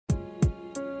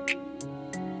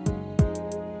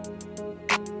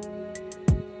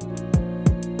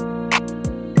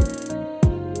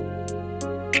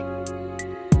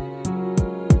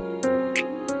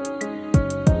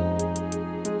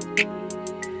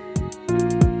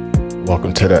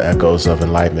Welcome to the Echoes of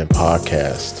Enlightenment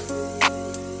podcast.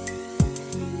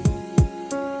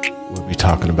 We'll be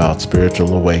talking about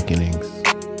spiritual awakenings,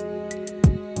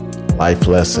 life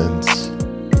lessons,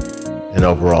 and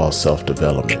overall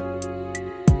self-development.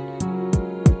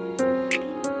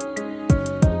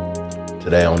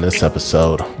 Today on this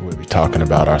episode, we'll be talking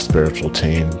about our spiritual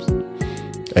teams,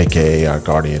 aka our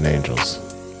guardian angels.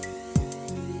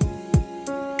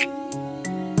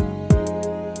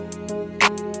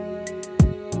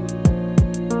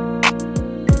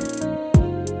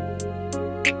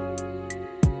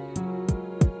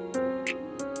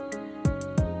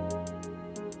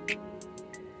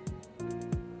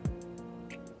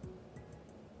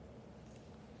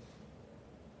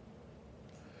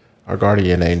 Our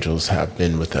guardian angels have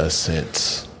been with us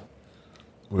since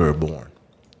we were born.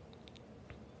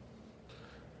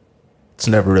 It's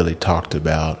never really talked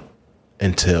about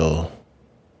until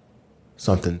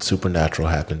something supernatural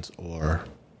happens or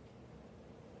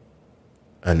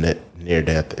a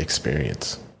near-death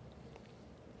experience.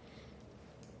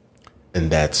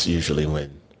 And that's usually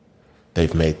when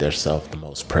they've made themselves the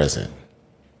most present.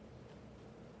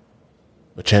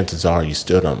 But chances are you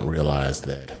still don't realize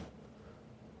that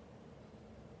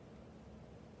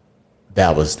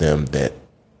that was them that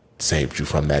saved you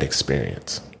from that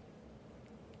experience.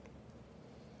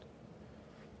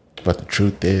 But the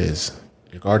truth is,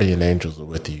 your guardian angels are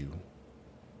with you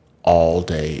all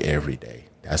day, every day.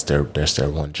 That's their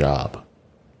one job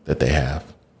that they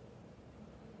have.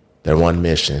 Their one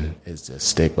mission is to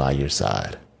stick by your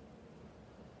side.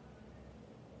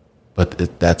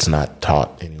 But that's not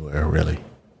taught anywhere, really.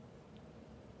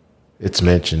 It's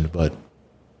mentioned, but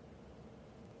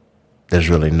there's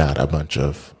really not a bunch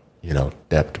of,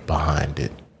 depth behind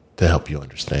it to help you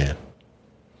understand.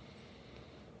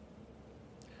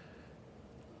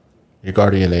 Your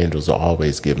guardian angels are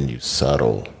always giving you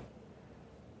subtle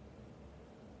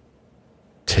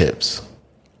tips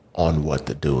on what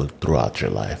to do throughout your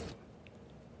life.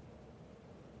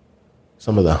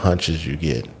 Some of the hunches you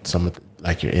get,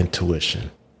 like your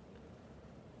intuition,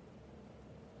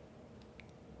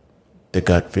 the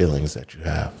gut feelings that you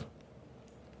have.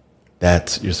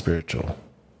 That's your spiritual.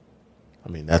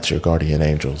 That's your guardian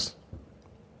angels.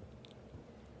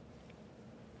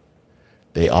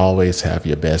 They always have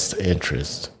your best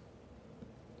interest.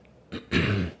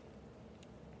 You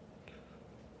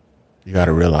got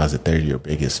to realize that they're your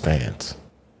biggest fans.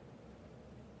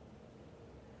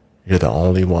 You're the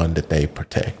only one that they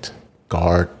protect,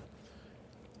 guard,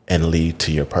 and lead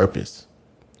to your purpose.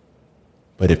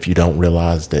 But if you don't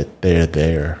realize that they're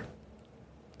there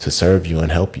to serve you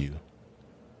and help you,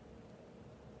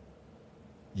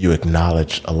 you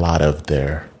acknowledge a lot of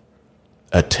their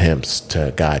attempts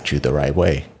to guide you the right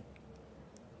way.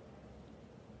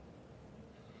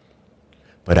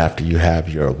 But after you have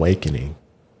your awakening,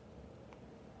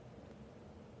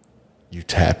 you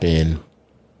tap in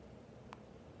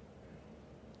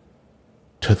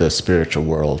to the spiritual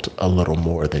world a little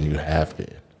more than you have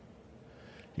been.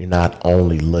 You're not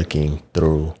only looking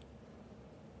through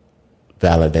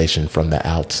validation from the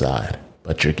outside,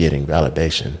 but you're getting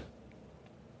validation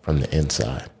from the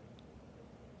inside.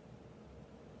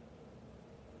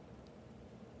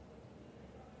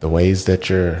 The ways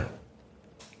that your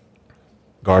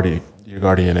guardian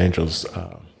angels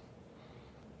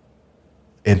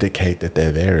indicate that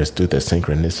they're there is through the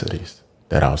synchronicities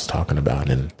that I was talking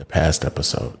about in the past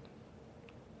episode.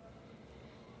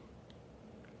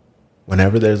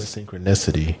 Whenever there's a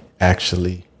synchronicity,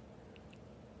 actually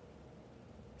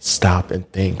stop and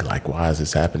think, why is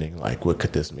this happening? What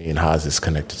could this mean? How is this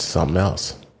connected to something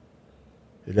else?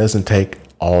 It doesn't take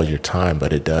all your time,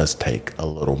 but it does take a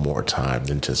little more time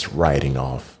than just writing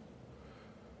off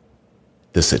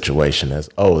the situation as,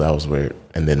 oh, that was weird,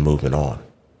 and then moving on.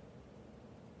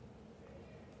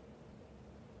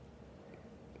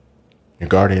 Your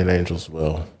guardian angels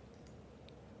will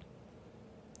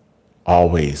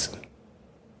always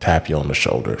tap you on the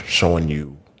shoulder, showing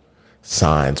you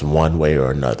signs one way or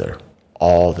another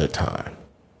all the time.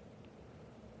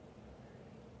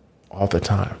 All the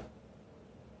time.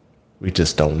 We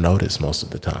just don't notice most of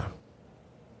the time.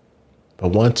 But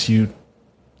once you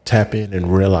tap in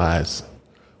and realize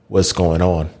what's going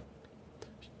on,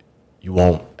 you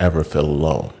won't ever feel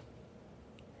alone.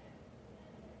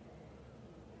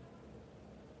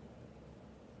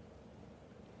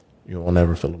 You won't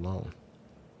ever feel alone.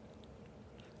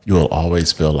 You will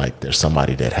always feel like there's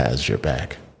somebody that has your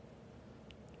back.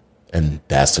 And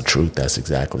that's the truth. That's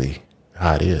exactly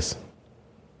how it is.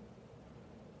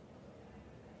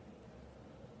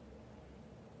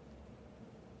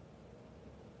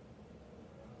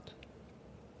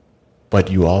 but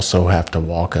you also have to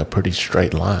walk a pretty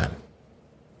straight line.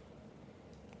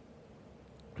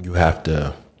 You have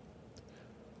to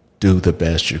do the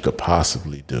best you could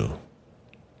possibly do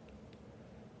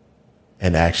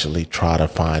and actually try to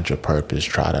find your purpose,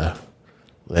 try to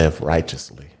live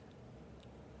righteously.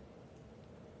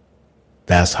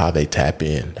 That's how they tap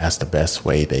in. That's the best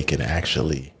way they can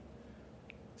actually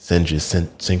send you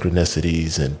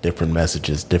synchronicities and different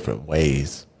messages, different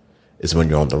ways, is when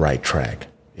you're on the right track.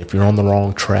 If you're on the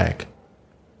wrong track,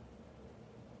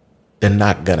 they're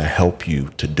not going to help you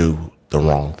to do the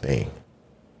wrong thing.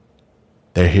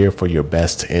 They're here for your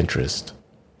best interest.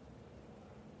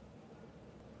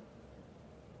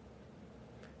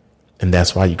 And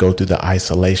that's why you go through the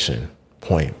isolation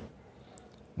point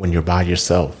when you're by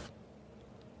yourself.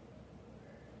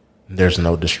 There's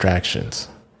no distractions.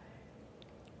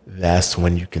 That's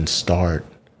when you can start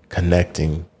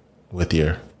connecting with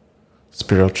your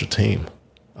spiritual team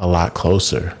a lot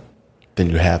closer than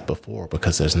you have before,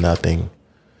 because there's nothing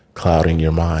clouding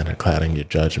your mind or clouding your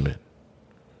judgment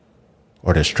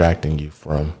or distracting you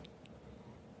from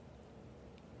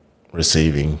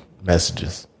receiving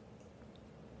messages.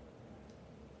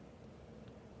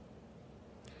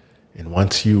 And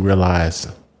once you realize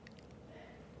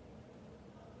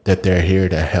that they're here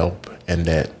to help and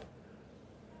that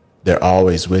they're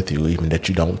always with you, even that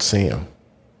you don't see them,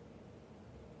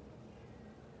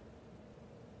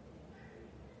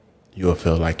 you'll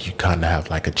feel like you kind of have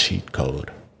like a cheat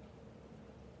code.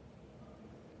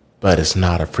 But it's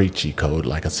not a free cheat code.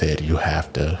 Like I said, you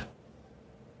have to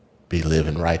be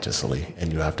living righteously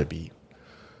and you have to be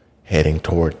heading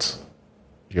towards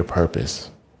your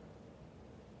purpose.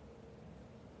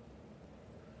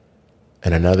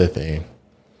 And another thing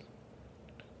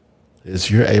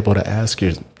is you're able to ask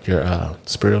your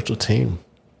spiritual team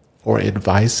for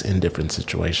advice in different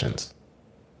situations.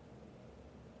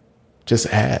 Just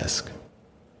ask.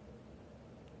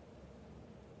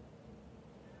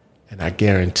 And I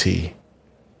guarantee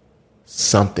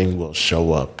something will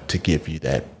show up to give you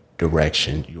that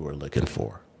direction you were looking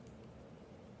for.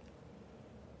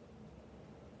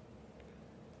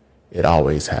 It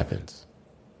always happens.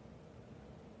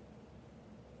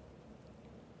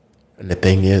 And the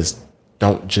thing is,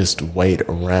 don't just wait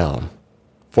around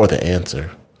for the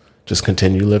answer. Just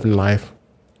continue living life.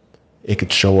 It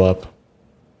could show up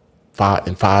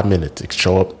in 5 minutes. It could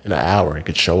show up in an hour. It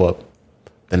could show up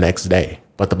the next day.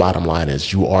 But the bottom line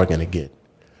is you are going to get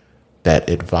that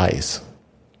advice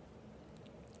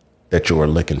that you were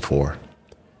looking for.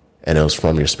 And it was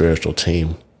from your spiritual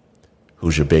team,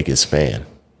 who's your biggest fan.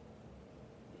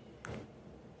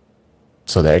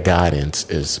 So their guidance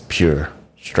is pure,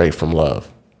 straight from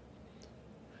love.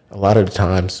 A lot of the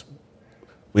times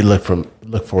we look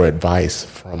for advice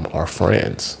from our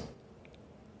friends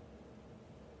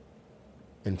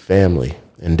and family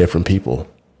and different people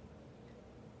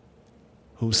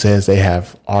who says they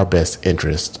have our best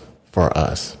interest for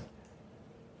us.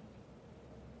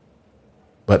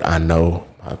 But I know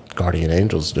my guardian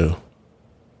angels do.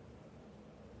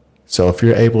 So if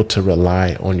you're able to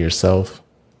rely on yourself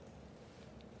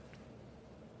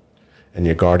and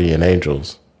your guardian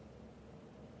angels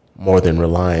more than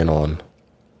relying on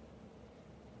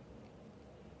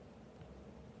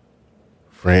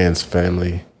friends,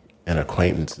 family, and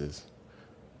acquaintances,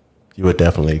 you would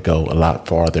definitely go a lot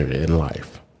farther in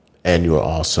life. And you will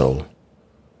also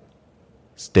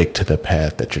stick to the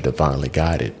path that you're divinely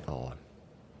guided on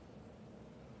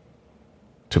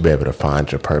to be able to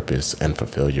find your purpose and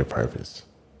fulfill your purpose.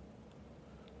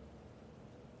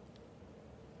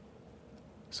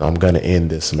 So I'm going to end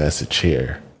this message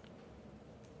here.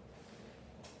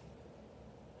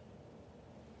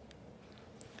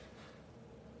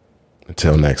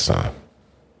 Until next time.